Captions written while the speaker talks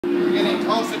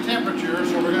knows the temperature,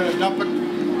 so we're going to dump a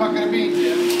bucket of beans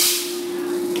in.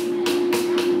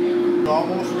 We're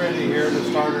almost ready here to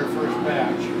start our first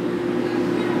batch.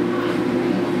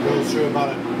 Goes through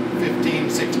about a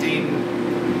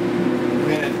 15-16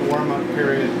 minute warm-up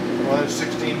period. Well, that's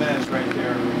 16 minutes right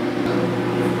there.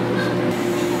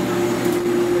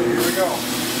 Here we go.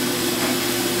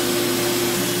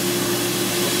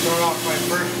 We'll start off my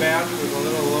first batch with a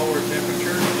little lower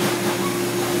temperature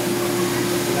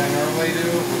than I normally do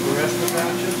with the rest of the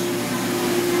batches.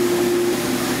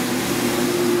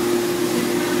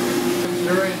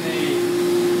 During the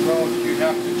roast, you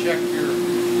have to check your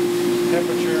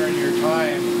temperature and your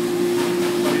time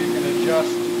so you can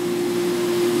adjust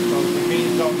so the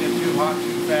beans don't get too hot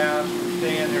too fast or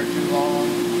stay in there too long,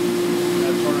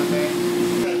 that sort of thing.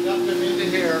 I'm going to dump them into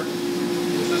here.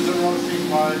 This is the roasting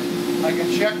part. I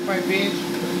can check my beans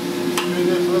through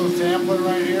this little sampler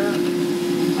right here.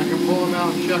 I can pull them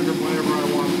out and check them whenever I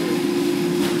want to.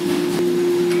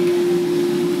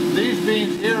 These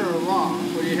beans here are raw,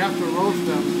 so you have to roast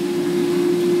them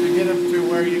to get them to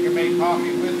where you can make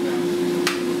coffee with them.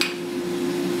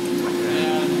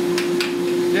 And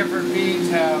different beans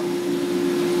have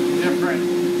different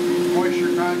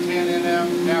moisture content in them,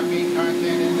 caffeine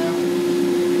content in them.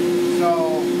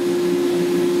 So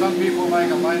some people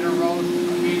like a lighter roast,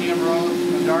 a medium roast,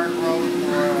 a dark roast,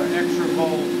 or an extra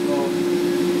bold roast.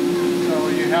 So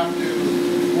you have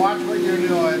to watch what you're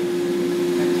doing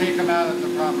and take them out at the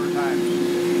proper time.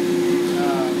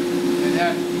 And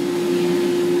that,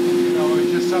 you know, is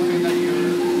just something that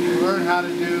you learn how to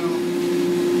do,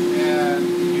 and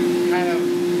you kind of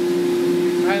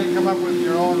come up with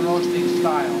your own roasting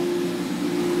style.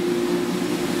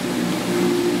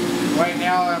 Right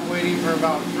now I'm waiting for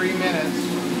about 3 minutes,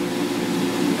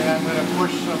 and I'm going to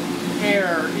push some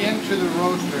air into the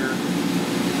roaster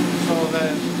so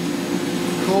that it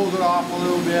cools it off a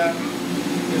little bit.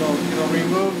 It'll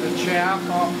remove the chaff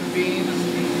off the beans.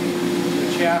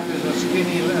 The chaff is a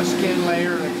skin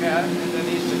layer that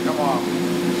needs to come off.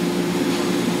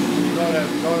 You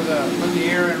put the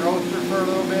air in roaster for a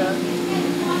little bit,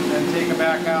 then take it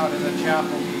back out, and the chaff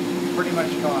will be pretty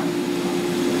much gone.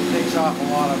 It takes off a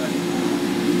lot of it.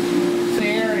 The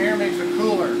air in here makes it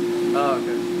cooler. Oh,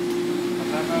 okay.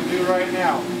 What I'm going to do right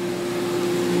now,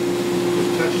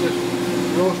 just touch this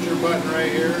roaster button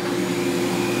right here.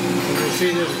 You'll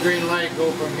see this green light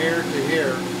go from here to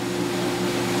here.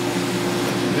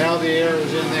 Now the air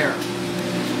is in there.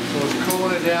 So it's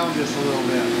cooling it down just a little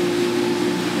bit.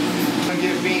 Don't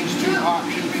get beans too hot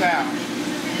too fast.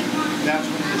 That's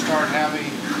when you start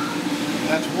having,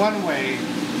 that's one way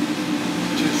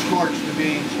to scorch the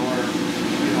beans or,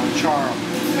 you know, char them,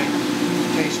 make them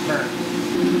taste burnt.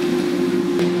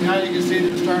 Now you can see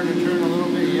they're starting to turn a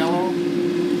little bit yellow.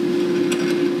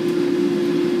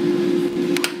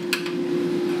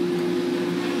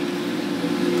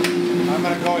 I'm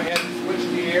going to go ahead and switch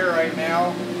the air right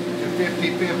now to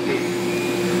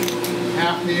 50-50.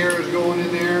 Half the air is going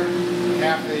in there,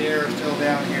 half the air is still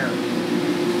down here.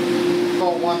 You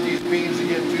don't want these beans to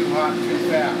get too hot too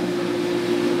fast.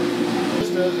 What this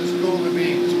does is cool the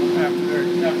beans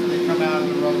after they come out of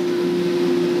the roaster.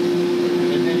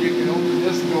 And then you can open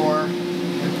this door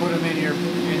and put them in your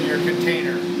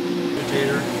container.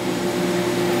 There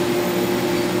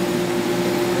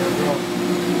we go.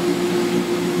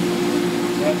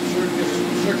 That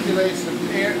circulates the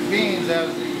beans as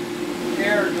the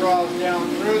air draws down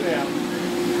through them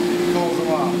and cools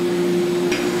them off.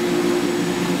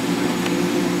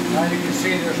 Now you can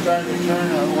see they're starting to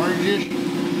turn orangish.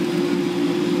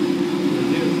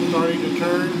 They're starting to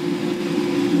turn.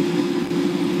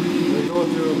 They go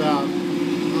through about,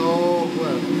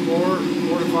 four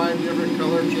to five different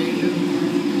color changes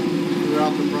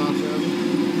throughout the process.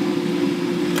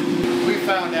 We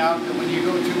found out that when you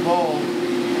go too bold,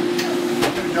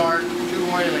 too dark, too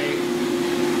oily,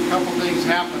 a couple things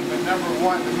happen, but number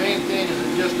one, the main thing is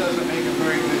it just doesn't make a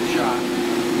very good shot.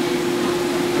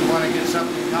 You want to get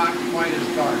something not quite as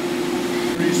dark.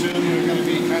 Pretty soon you're going to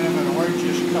be kind of an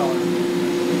orangish color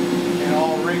and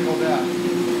all wrinkled up.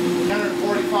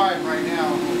 145 right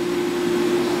now,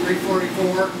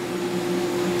 344.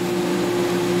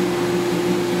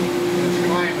 It's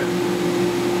climbing.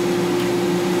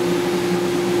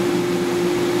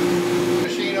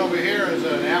 Over here is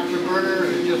an afterburner.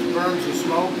 It just burns the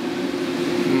smoke.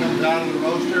 It comes out of the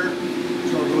roaster,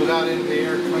 so it goes out into the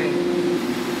air clean.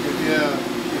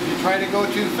 If you try to go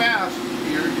too fast,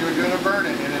 you're going to burn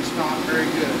it, and it's not very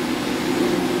good.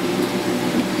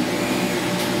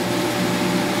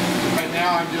 Right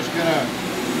now, I'm just going to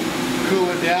cool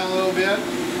it down a little bit,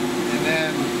 and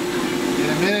then In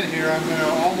a minute here, I'm going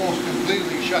to almost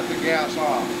completely shut the gas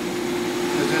off.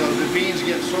 Because the beans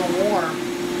get so warm,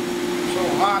 so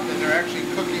hot that they're actually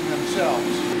cooking themselves.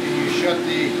 And you shut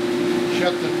the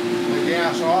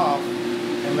gas off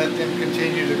and let them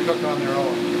continue to cook on their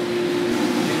own.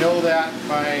 You know that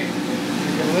by, you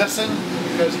can listen,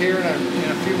 because here in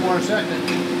a few more seconds,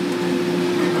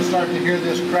 you will start to hear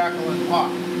this crackle and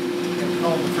pop. It's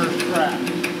called the first crack.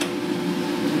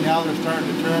 And now they're starting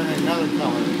to turn another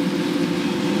color.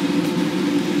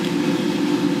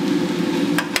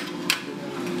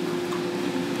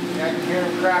 I can hear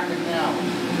them cracking now.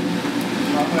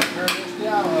 So I'm going to turn this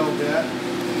down a little bit.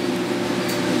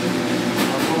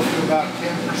 I'll go to about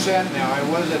 10% now. I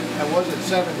was at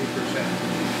 70%.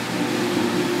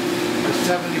 But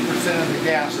 70% of the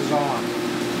gas is on.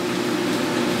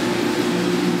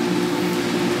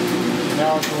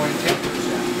 Now it's going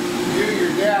 10%. You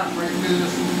your gas right through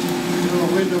this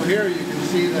little window here, you can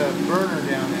see the burner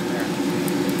down in there.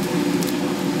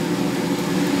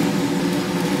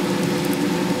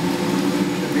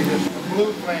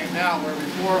 Blue flame now, where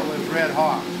before it was red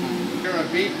hot. We're going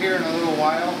to beep here in a little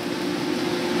while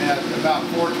at about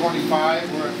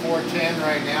 425. We're at 410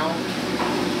 right now.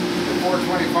 At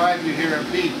 425 you hear a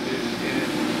beep.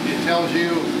 It tells you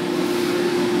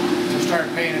to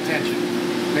start paying attention,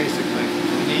 basically.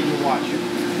 You need to watch it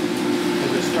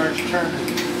because it starts turning.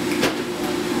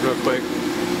 Real quick.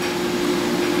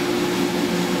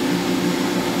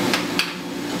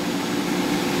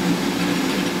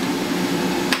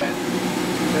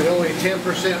 At only 10%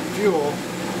 fuel,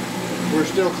 we're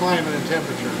still climbing in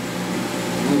temperature.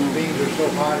 The beans are so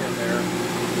hot in there.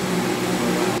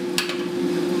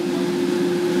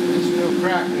 It's still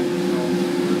cracking, so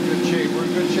we're in good shape. We're in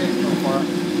good shape so far.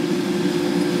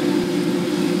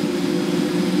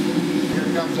 Here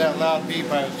comes that loud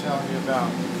beep I was telling you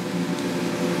about.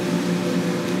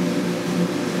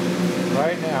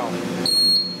 Right now.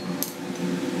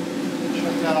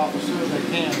 Shut that off as soon as I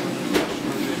can when there's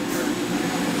customers in here.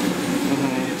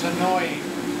 It's annoying.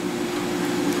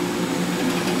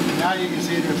 Now you can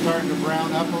see they're starting to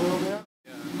brown up a little bit.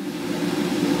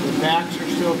 The backs are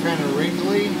still kind of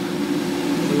wrinkly.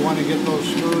 We want to get those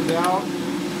smoothed out.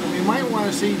 And we might want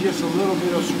to see just a little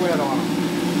bit of sweat on them,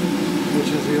 which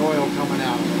is the oil coming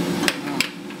out.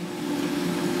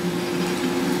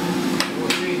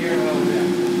 We'll see here in a little bit.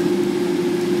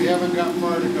 We haven't got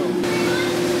far to go.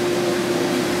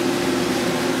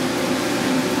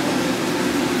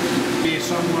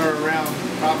 Somewhere around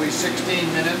probably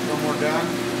 16 minutes when we're done,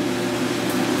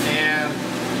 and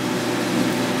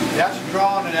that's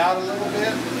drawing it out a little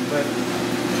bit, but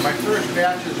my first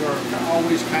batches are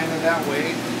always kind of that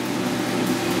way.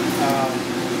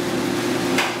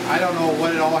 I don't know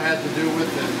what it all had to do with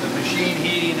the machine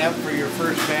heating up for your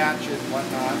first batch and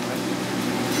whatnot,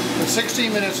 but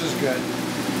 16 minutes is good.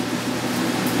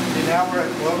 And now we're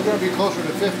going to be closer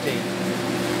to 15.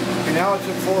 Okay, now it's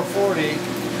at 440.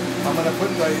 I'm going to put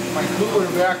my cooler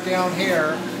back down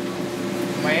here,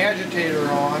 my agitator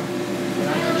on, and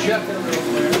I'm going to check it real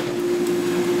quick.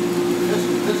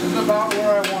 This is about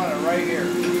where I want it, right here.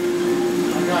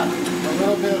 I got a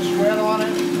little bit of sweat on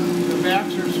it, the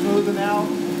backs are smoothing out.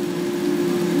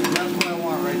 That's what I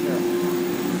want right there.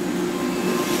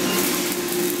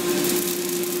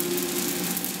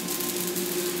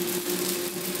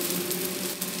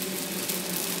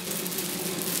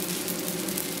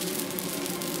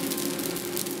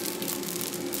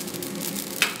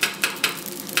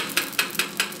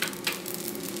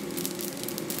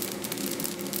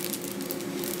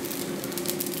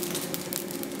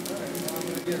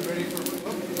 Get ready for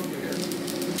over here.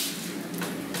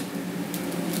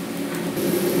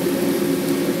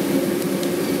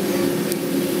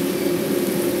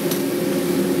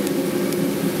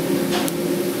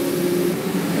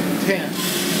 10.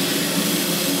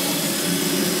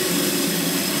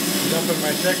 Dumping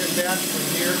my second batch from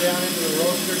here down into the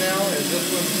roaster now as this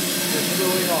one is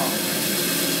cooling off.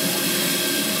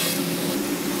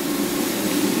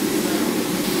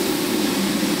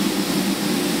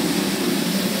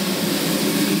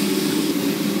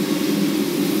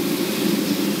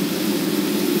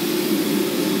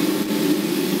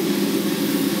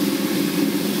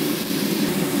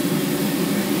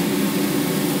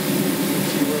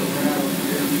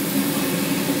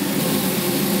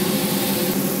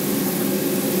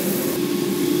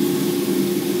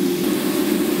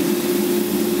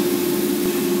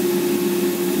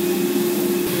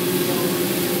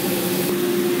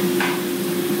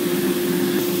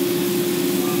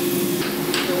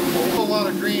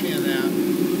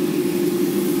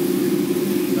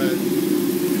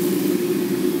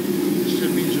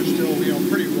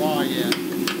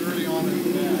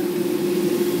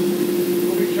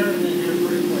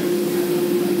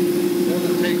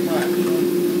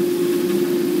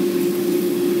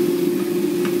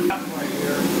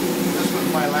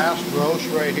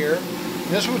 here.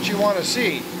 This is what you want to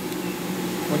see.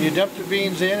 When you dump the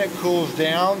beans in, it cools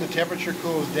down, the temperature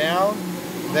cools down.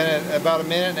 Then at about a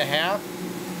minute and a half,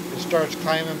 it starts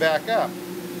climbing back up.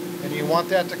 And you want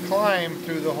that to climb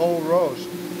through the whole roast.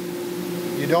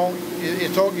 You don't,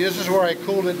 this is where I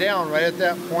cooled it down, right at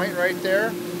that point right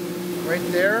there. Right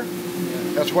there.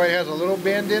 That's why it has a little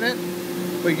bend in it.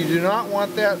 But you do not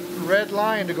want that red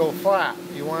line to go flat.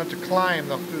 You want it to climb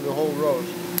through the whole roast.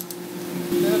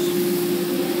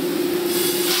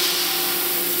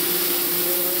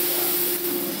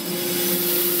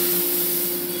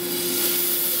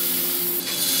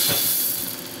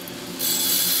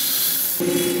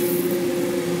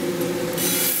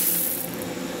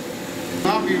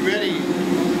 Not be ready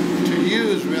to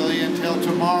use really until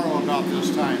tomorrow about this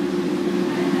time.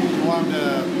 You want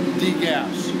them to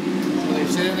degas. So they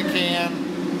sit in a can.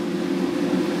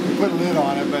 You put a lid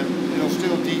on it, but it'll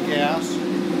still degas.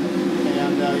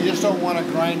 And you just don't want to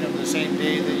grind them the same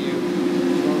day that you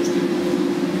roast it.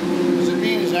 Because the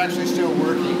bean is actually still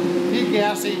working.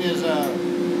 Degassing is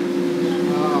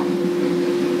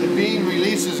the bean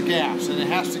releases gas and it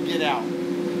has to get out.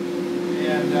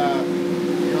 And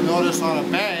you'll notice on a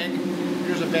bag,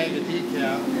 here's a bag of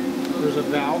decaf, there's a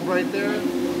valve right there.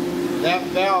 That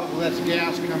valve lets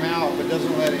gas come out but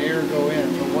doesn't let air go in.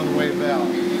 It's a one-way valve.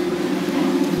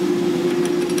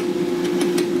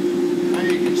 Now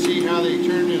you can see how they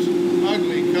turn this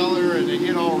ugly color and they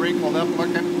get all wrinkled up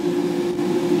looking.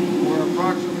 We're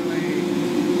approximately,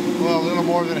 well, a little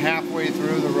more than halfway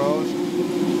through the roast.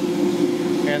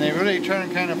 And they really turn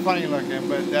kind of funny looking,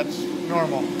 but that's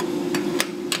normal.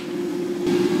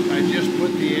 I just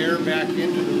put the air back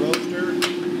into the roaster.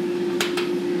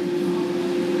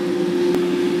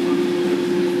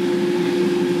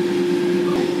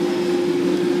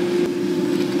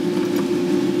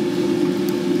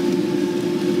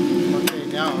 Okay,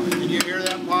 now, can you hear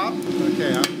that pop?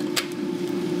 Okay, a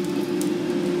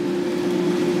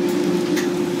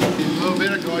little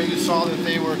bit ago you saw that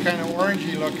they were kind of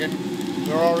orangey looking.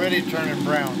 They're already turning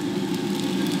brown.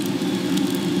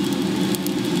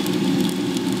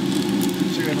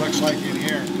 See what it looks like in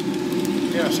here.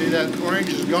 Yeah, see that orange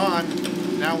is gone.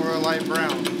 Now we're a light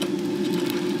brown.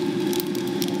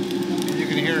 And you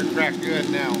can hear it crack good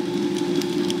now.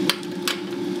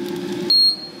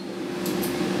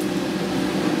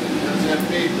 That's that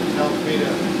beep that tells me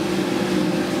to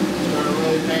start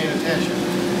really paying attention.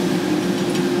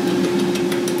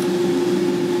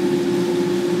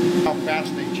 How fast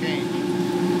they change.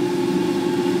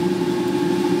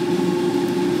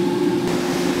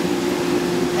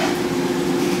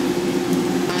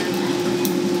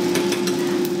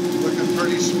 Looking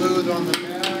pretty smooth on the back.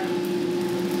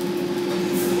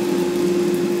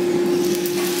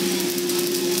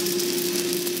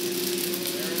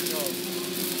 There it goes.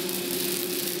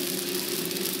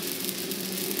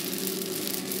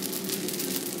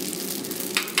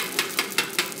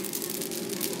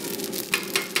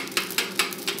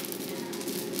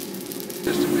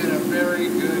 Just been a very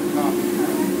good coffee.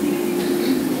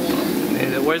 And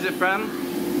where's it from?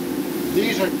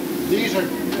 These are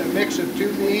a mix of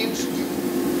two beans.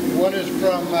 One is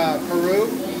from Peru.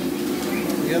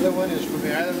 The other one is from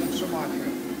the island of Sumatra.